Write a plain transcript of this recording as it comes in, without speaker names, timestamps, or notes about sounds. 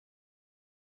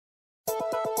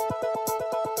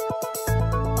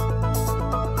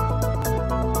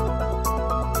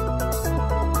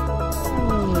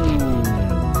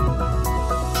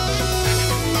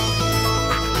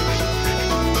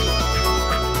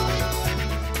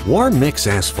Warm mix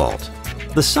asphalt.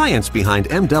 The science behind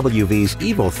MWV's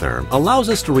Evotherm allows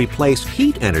us to replace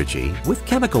heat energy with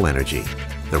chemical energy.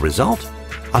 The result?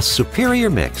 A superior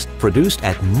mix produced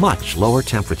at much lower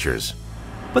temperatures.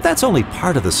 But that's only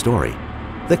part of the story.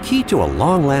 The key to a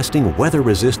long-lasting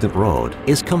weather-resistant road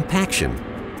is compaction.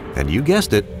 And you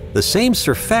guessed it, the same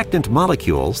surfactant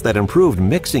molecules that improved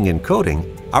mixing and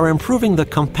coating are improving the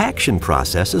compaction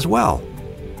process as well.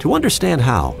 To understand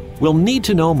how, we'll need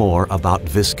to know more about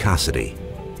viscosity.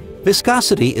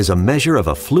 Viscosity is a measure of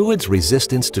a fluid's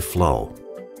resistance to flow.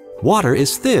 Water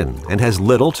is thin and has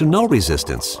little to no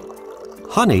resistance.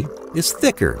 Honey is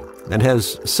thicker and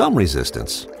has some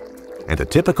resistance. And a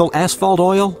typical asphalt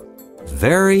oil?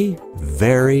 Very,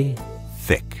 very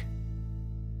thick.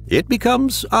 It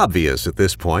becomes obvious at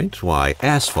this point why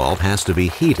asphalt has to be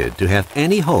heated to have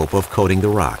any hope of coating the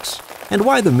rocks, and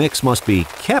why the mix must be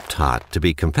kept hot to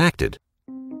be compacted.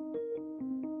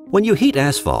 When you heat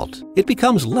asphalt, it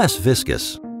becomes less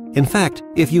viscous. In fact,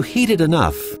 if you heat it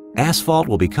enough, asphalt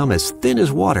will become as thin as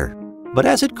water. But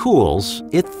as it cools,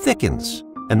 it thickens.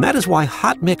 And that is why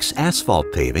hot mix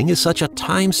asphalt paving is such a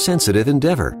time-sensitive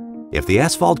endeavor. If the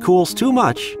asphalt cools too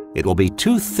much, it will be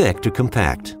too thick to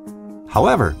compact.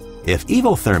 However, if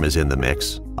Evotherm is in the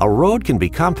mix, a road can be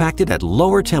compacted at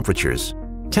lower temperatures,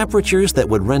 temperatures that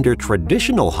would render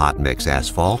traditional hot mix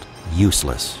asphalt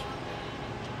useless.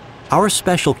 Our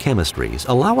special chemistries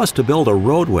allow us to build a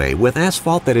roadway with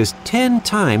asphalt that is 10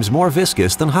 times more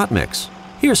viscous than hot mix.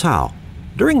 Here's how.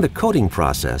 During the coating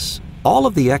process, all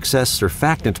of the excess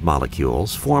surfactant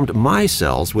molecules formed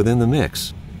micelles within the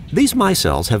mix. These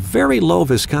micelles have very low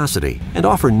viscosity and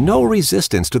offer no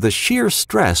resistance to the shear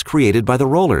stress created by the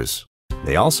rollers.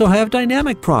 They also have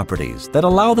dynamic properties that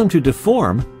allow them to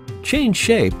deform, change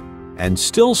shape, and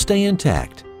still stay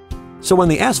intact. So when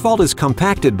the asphalt is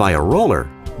compacted by a roller,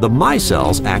 the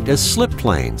micelles act as slip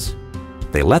planes.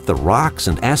 They let the rocks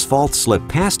and asphalt slip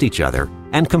past each other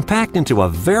and compact into a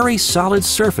very solid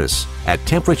surface at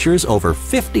temperatures over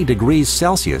 50 degrees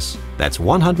Celsius, that's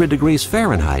 100 degrees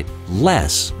Fahrenheit,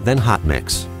 less than hot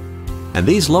mix. And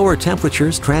these lower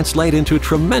temperatures translate into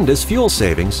tremendous fuel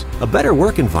savings, a better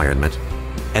work environment,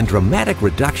 and dramatic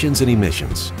reductions in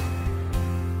emissions.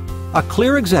 A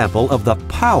clear example of the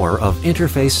power of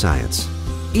interface science.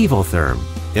 Evotherm,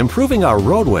 improving our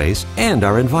roadways and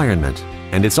our environment.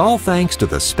 And it's all thanks to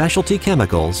the specialty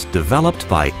chemicals developed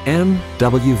by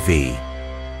MWV.